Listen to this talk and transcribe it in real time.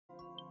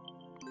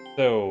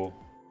So,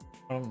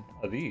 one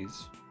of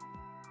these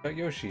got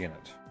Yoshi in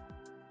it.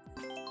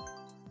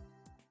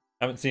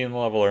 Haven't seen the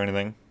level or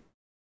anything.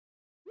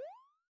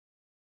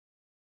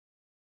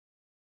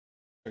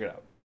 Check it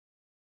out.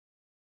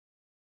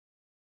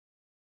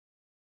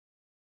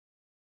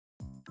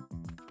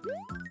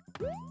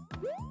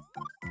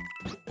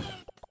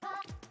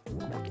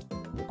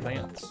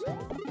 Plants.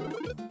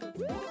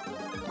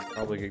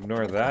 Probably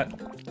ignore that.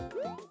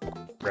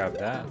 Grab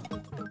that.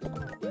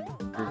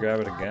 Grab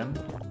it again.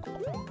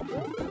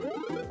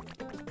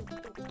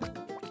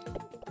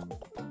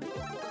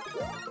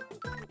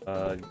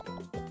 I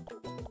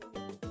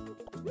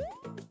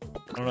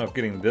don't know if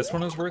getting this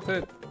one is worth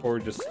it, or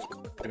just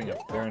getting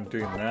up there and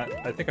doing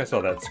that. I think I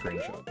saw that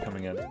screenshot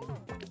coming in.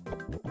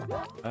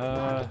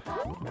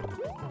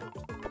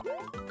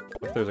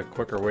 If there's a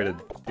quicker way to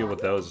deal with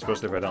those,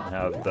 especially if I don't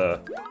have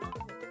the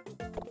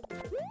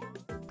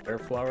air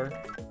flower.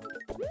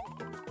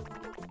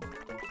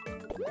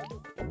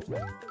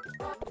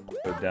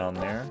 Go down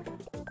there.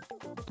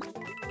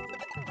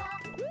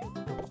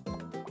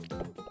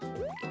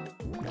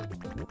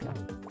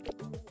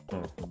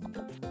 Oh.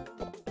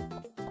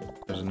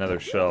 There's another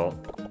shell.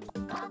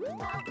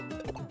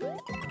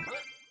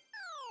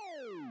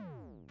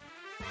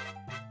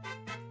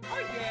 Oh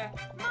yeah,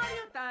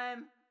 Mario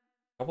time.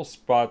 Couple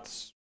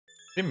spots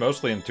seem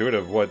mostly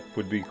intuitive what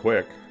would be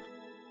quick.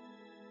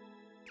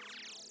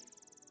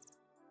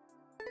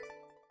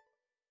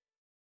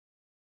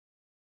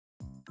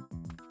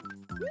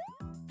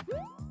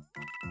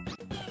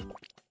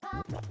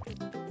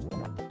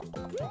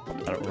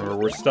 I don't remember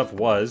where stuff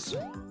was.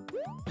 Come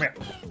here.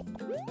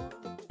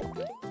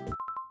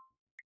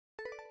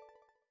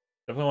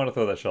 Definitely want to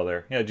throw that shell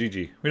there. Yeah,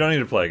 GG. We don't need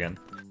to play again.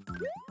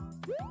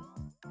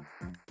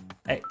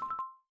 Hey.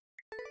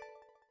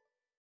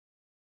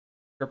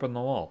 Grip on the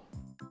wall.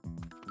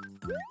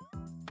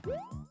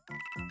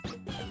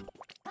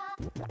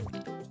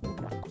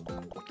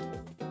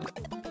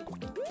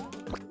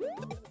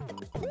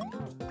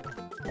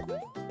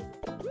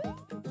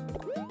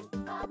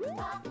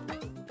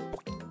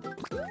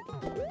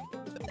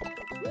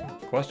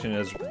 Question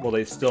is, will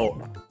they still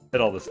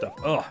hit all this stuff?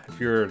 Ugh, if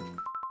you're...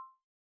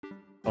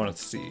 I want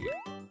to see.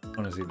 I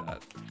want to see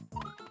that.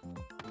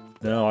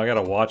 No, I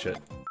gotta watch it.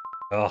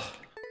 Ugh.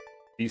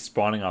 He's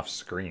spawning off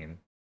screen.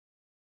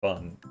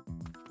 Fun.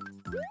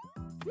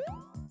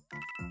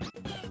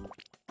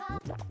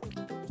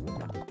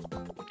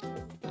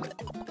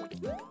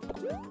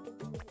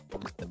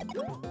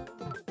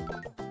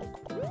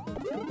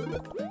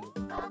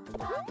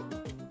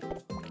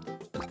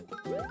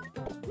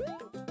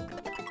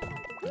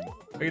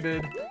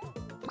 Waited.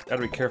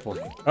 Gotta be careful.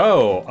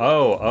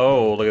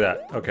 Oh, look at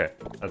that. Okay,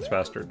 that's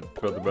faster.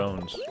 Throw the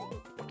bones.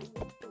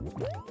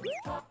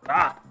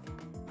 Ah!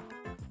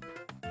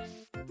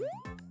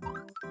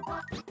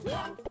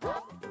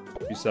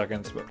 A few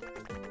seconds,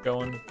 but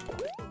going.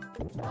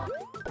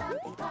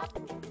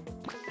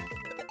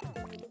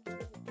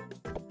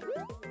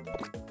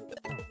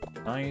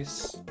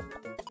 Nice.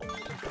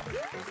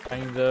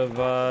 Kind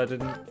of,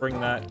 didn't bring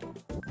that.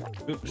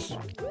 Oops.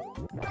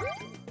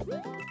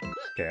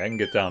 Okay, I can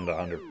get down to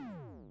under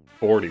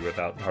 40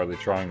 without hardly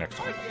trying next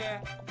time. Oh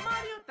yeah,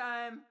 Mario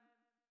time.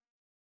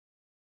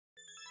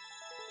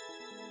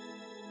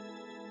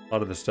 A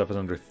lot of this stuff is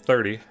under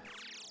 30.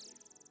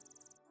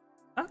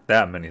 Not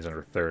that many is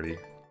under 30.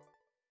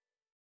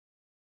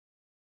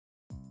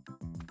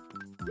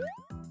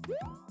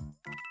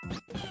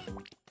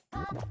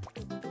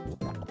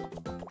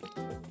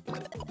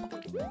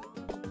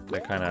 I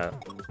kind of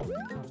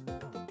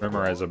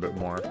memorize a bit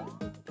more.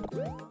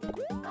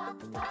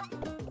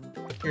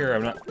 Here,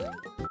 I'm not...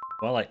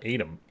 Well, I ate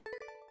them.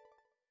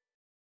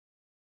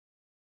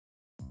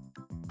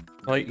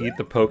 Will I eat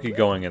the pokey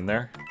going in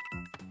there?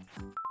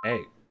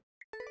 Hey.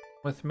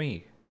 With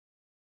me.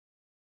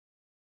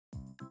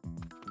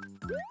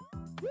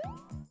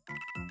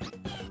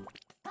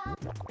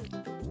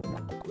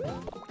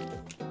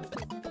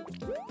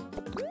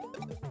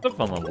 It's a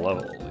fun little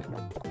level.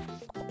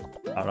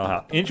 I don't know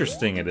how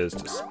interesting it is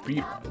to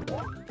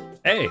speedrun.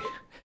 Hey!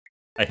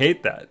 I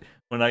hate that.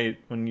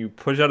 When you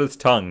push out his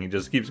tongue, he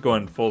just keeps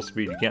going full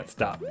speed. You can't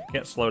stop. You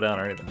can't slow down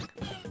or anything.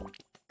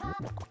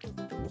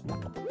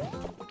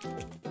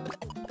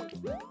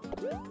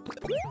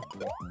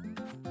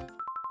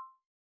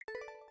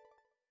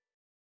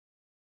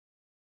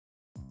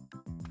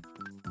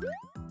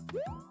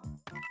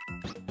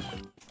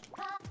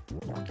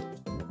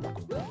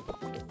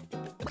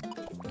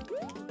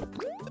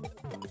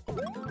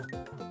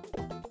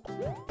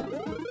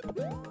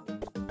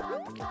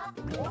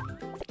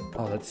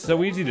 Oh, that's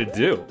so easy to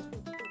do.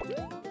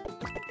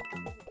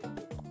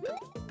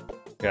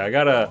 Okay, I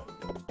gotta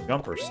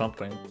jump or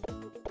something.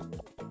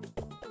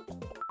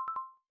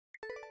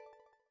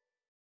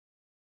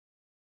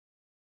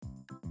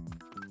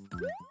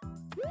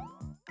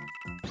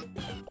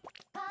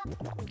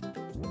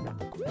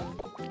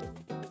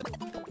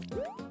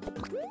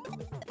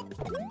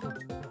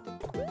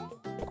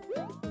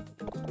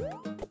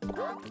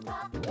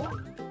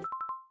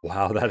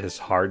 Wow, that is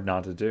hard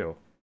not to do.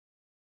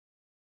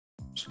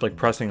 Just like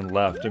pressing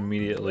left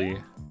immediately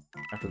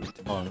after the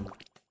tongue.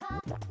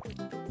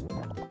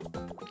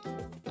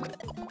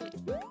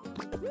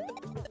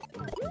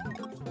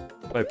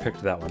 If I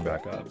picked that one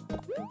back up,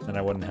 then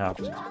I wouldn't have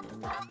to.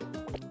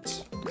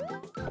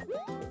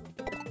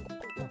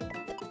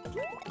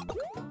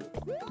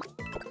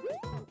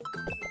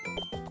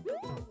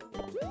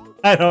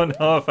 I don't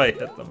know if I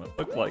hit them. It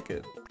looked like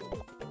it.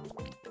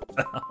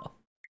 I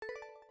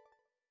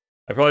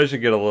probably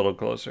should get a little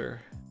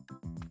closer.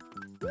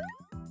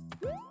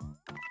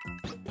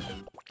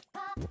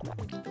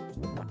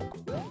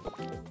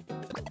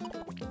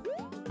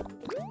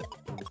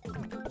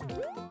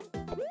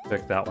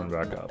 Pick that one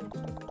back up.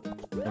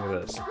 Look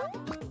at this.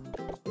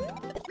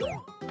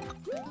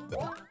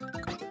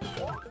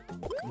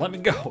 Let me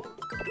go.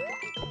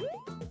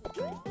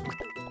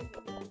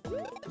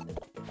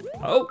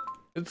 Oh,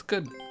 it's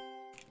good.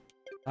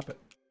 Stop it.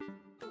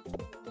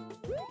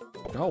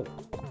 Go.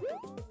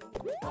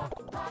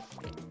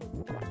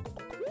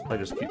 I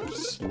just keep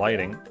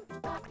sliding.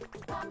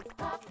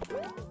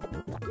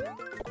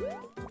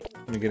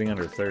 I'm getting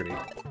under 30.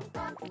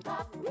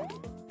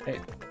 Hey.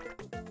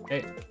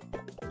 Hey.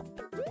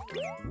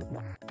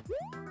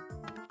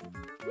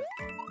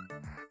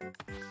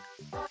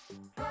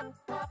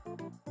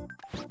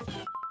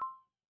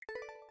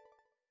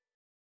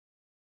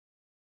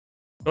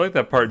 I like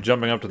that part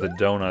jumping up to the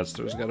donuts.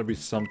 There's got to be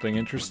something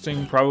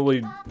interesting.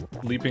 Probably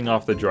leaping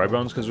off the dry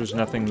bones because there's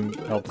nothing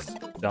else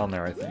down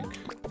there, I think.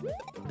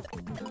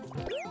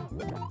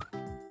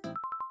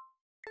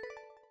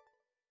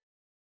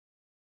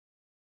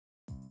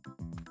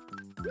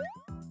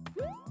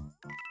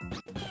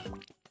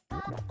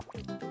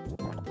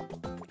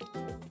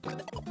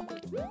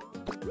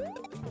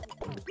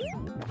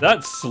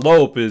 That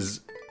slope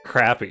is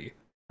crappy.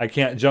 I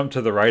can't jump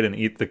to the right and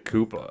eat the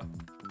Koopa.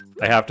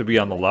 I have to be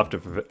on the left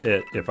of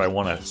it if I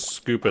want to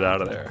scoop it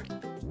out of there.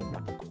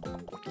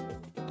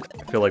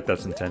 I feel like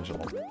that's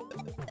intentional.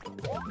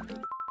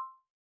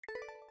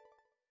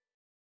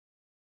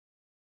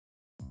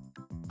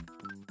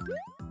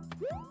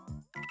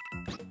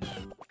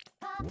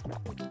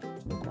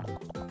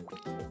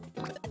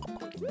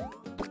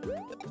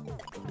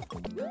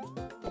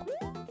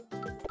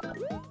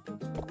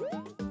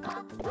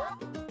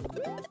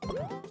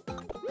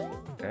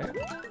 Okay.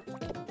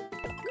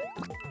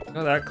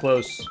 Not that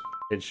close.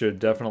 It should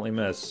definitely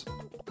miss.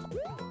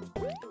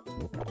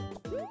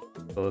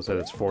 So let's say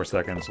it's 4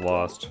 seconds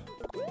lost.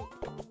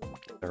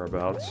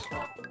 Thereabouts.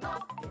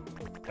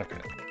 Okay,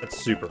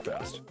 that's super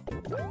fast.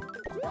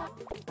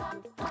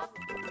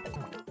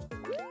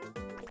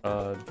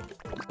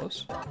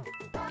 Close?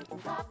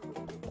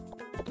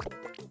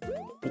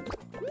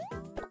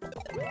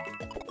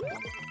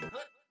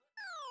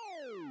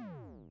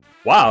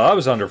 Wow, that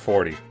was under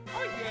 40. Oh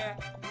yeah,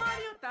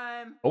 Mario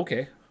time.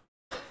 Okay.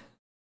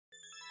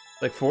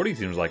 Like 40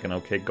 seems like an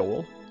okay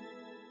goal.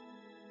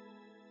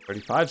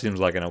 35 seems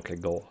like an okay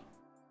goal.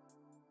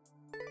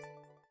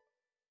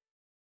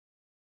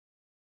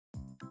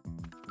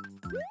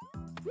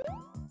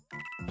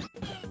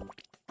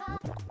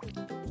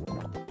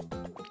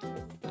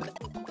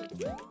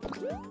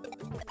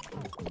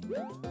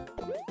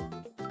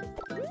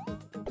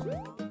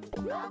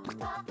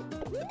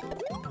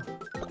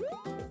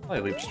 I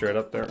leap straight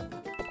up there.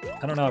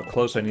 I don't know how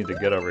close I need to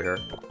get over here.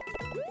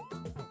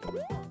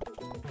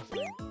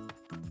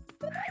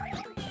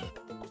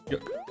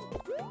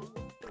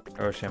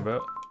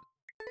 Rochambeau.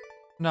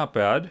 Not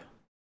bad.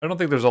 I don't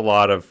think there's a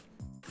lot of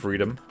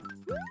freedom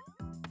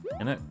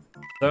in it,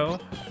 though.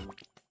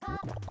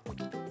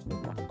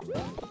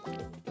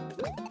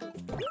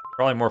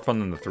 Probably more fun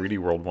than the 3D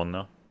World one,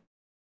 though.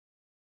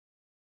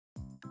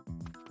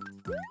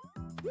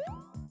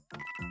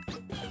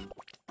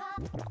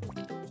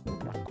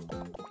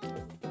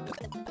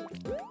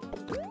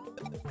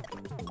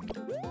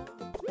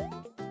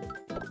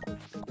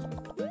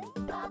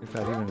 If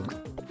that even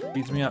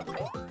speeds me up.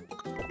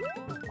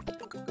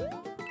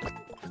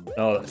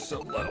 Oh, that's so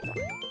low.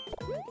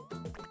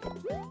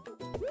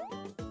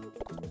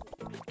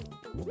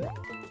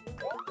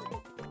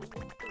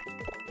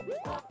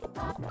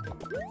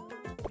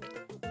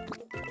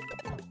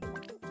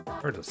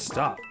 Where to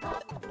stop?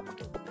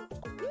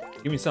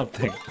 Give me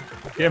something.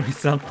 Give me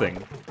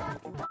something.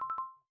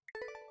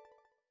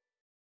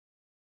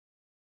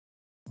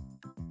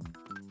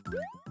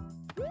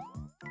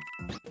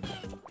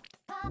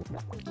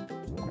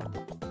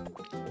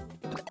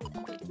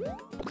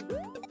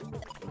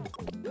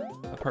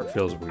 That part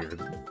feels weird.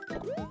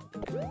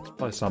 There's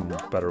probably some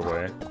better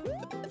way.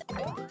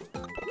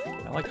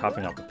 I like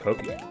hopping off the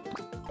pokey.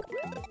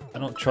 I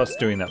don't trust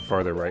doing that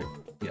farther right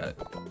yet.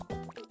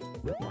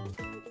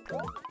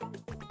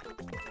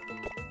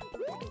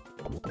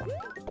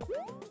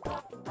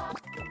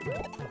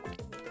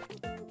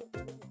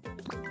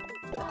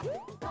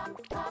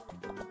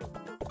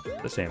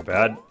 This ain't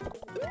bad.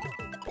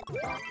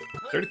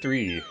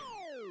 33.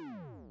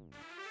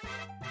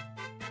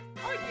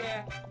 Oh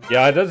yeah.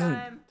 Yeah, it doesn't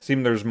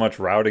seem there's much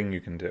routing you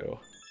can do.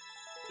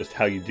 Just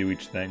how you do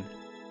each thing.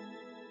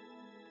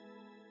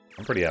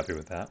 I'm pretty happy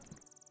with that.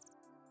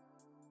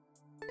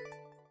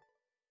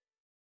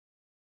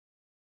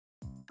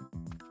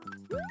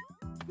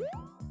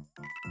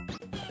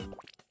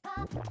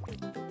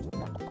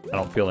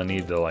 don't feel a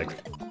need to, like,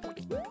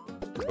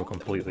 go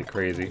completely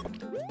crazy.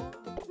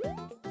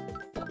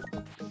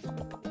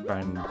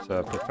 Trying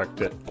to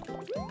perfect it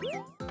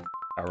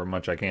however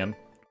much I can.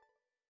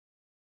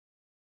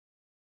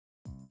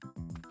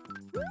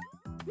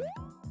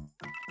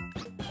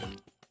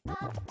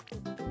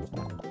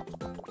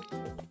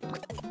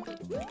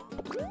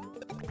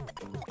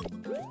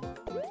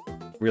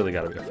 Really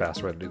gotta be a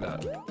fast way to do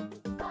that.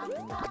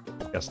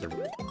 Guess there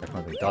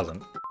definitely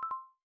doesn't.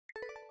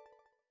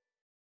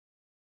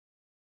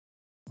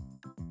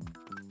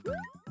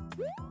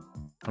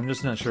 I'm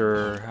just not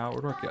sure how it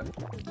would work yet.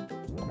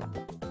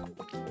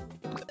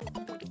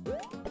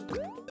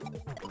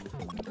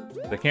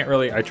 I can't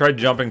really... I tried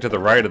jumping to the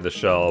right of the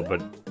shell, but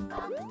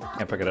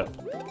can't pick it up.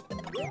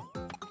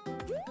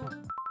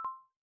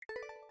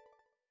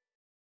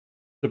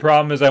 The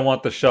problem is I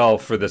want the shell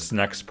for this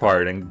next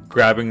part, and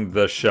grabbing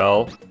the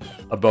shell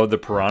above the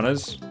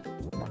piranhas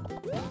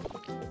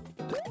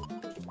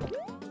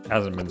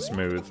hasn't been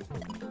smooth.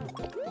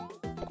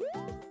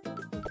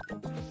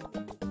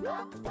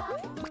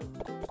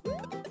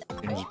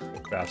 Seems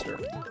faster.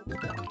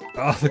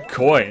 Oh, the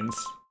coins!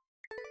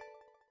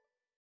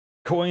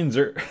 Coins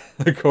are...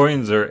 the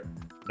coins are...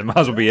 they might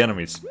as well be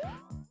enemies.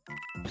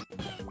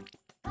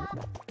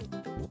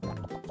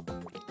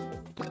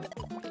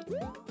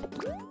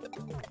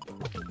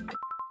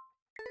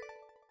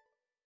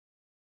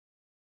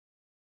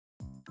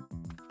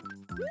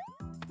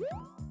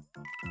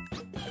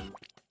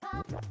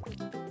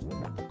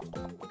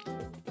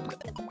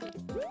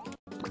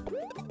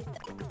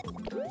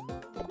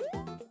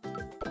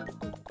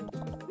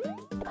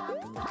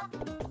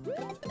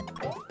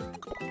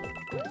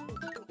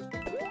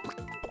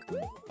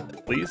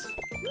 Please?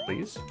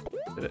 Please?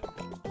 Did it?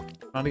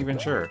 Not even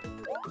sure.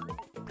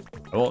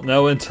 I won't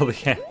know until the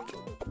end.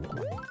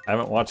 I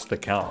haven't watched the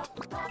count.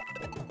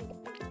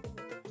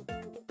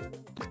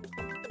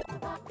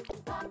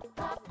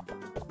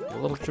 A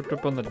little tripped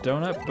up on the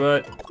donut,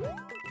 but...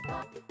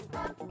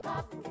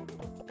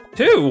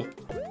 2!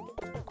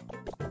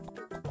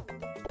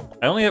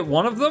 I only hit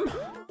one of them?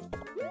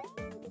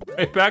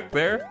 Right back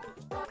there?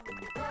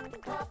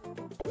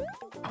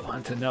 I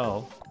want to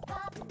know.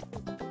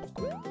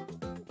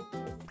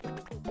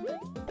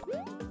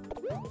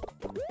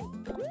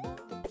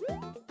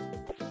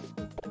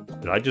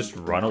 Did I just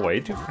run away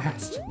too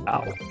fast?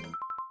 Ow.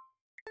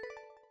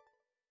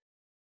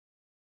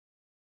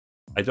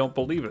 I don't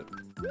believe it.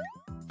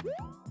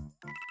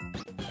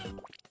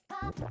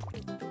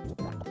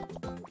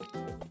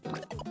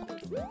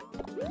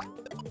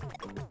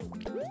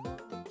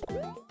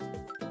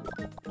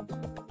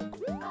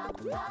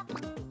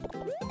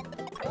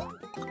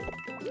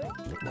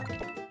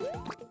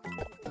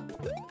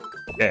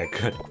 Yeah,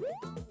 good.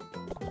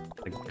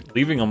 Like,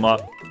 leaving them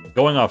up,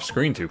 going off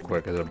screen too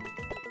quick is a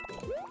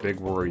big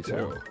worry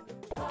too.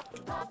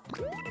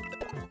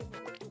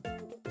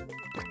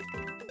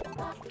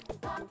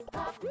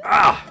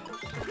 Ah!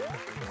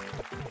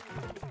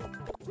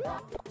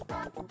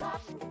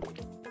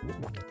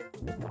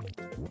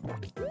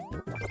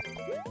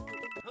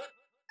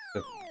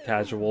 The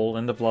casual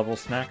end of level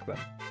snack then.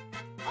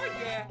 Oh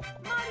yeah,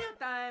 Mario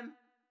time.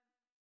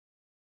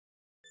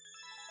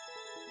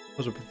 What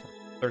was it before?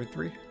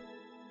 33?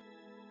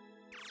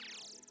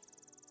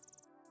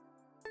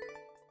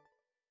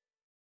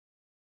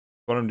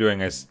 What I'm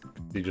doing is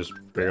just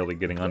barely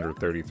getting under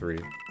 33.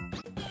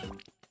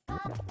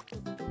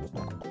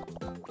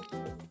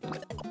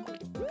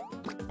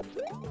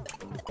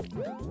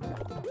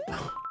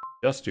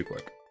 Just too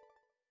quick.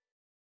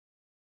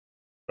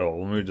 Oh,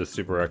 we'll move to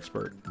super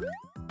expert.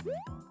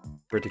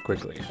 Pretty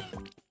quickly.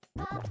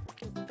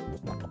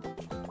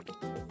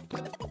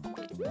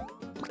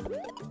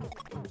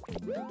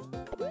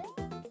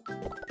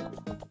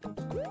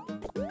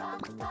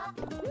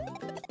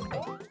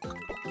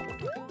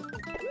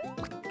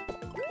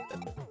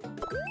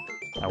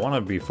 I want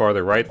to be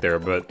farther right there,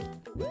 but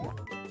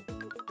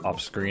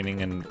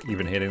off-screening and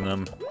even hitting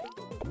them.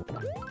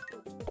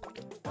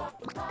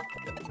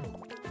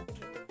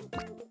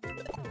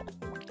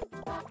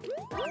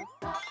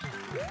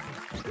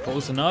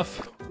 Close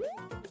enough.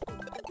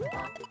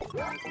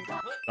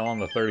 Still on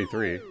the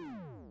 33.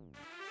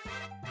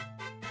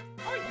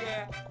 Oh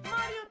yeah,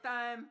 Mario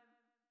time.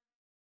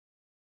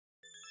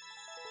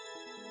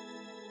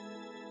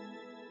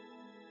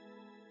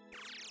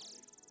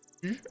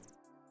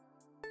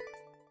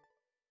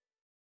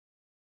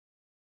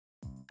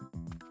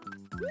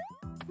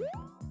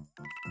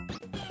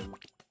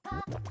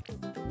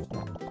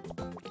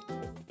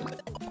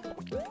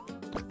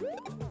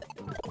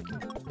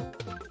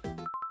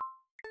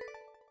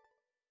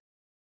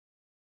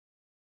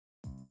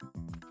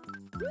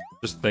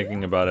 Just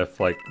thinking about if,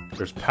 like,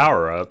 there's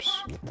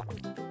power-ups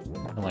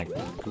and, like,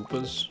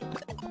 Koopas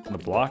in the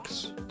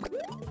blocks.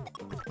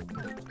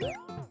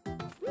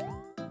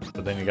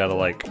 But then you gotta,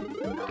 like,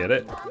 get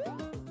it.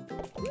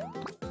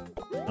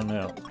 Oh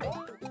no.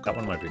 That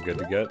one might be good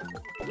to get.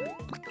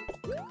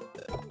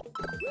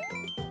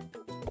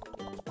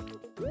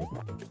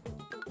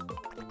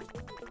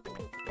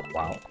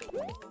 Wow.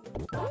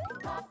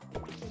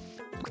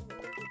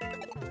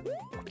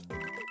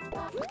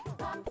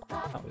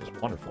 That was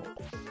wonderful.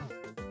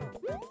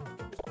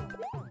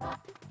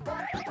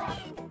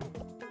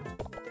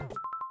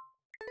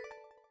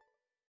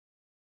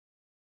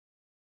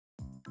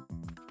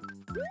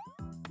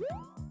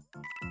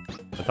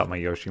 I thought my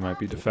Yoshi might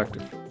be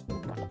defective.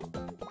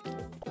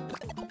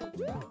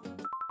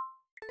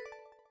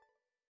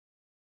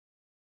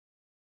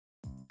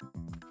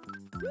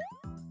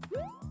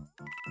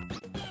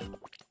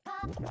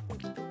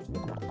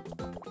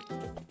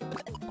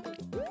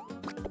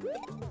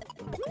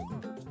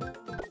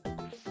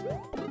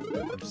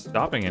 I'm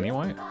stopping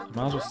anyway.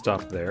 Might as well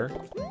stop there.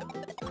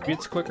 Maybe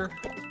it's quicker.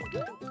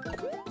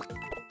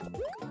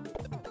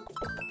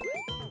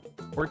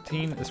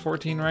 14? Is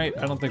 14 right?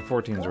 I don't think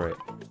 14's right.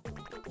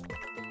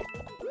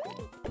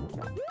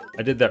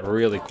 I did that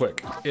really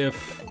quick.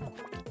 If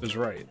it was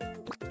right.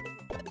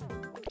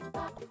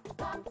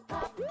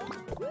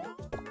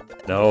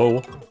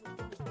 No.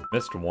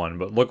 Missed one,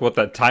 but look what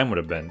that time would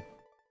have been.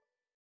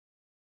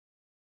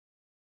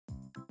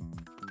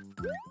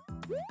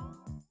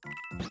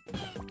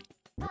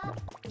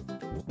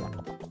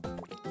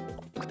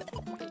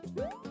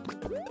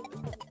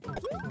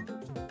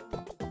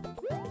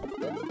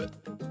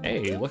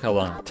 Hey, look how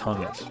long the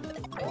tongue is.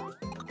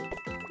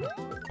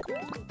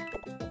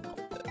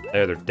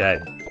 There, they're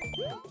dead.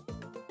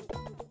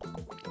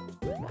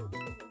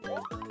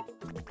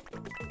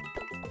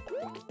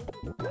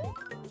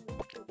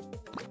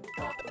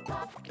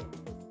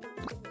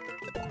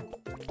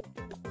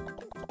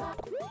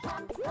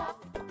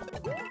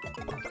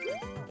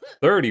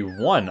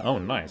 $31. Oh,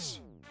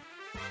 nice.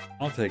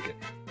 I'll take it.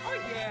 Oh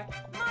yeah,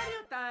 Mario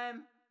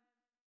time.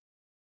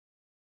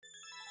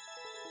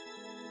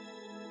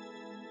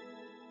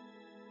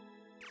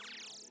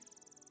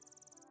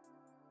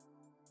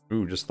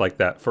 Ooh, just like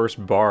that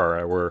first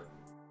bar where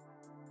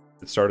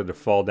it started to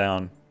fall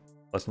down.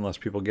 Less and less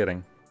people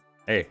getting.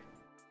 Hey,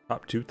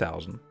 top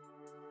 2,000.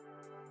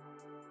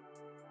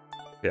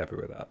 Be happy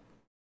with that.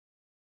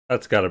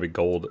 That's gotta be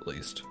gold at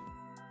least.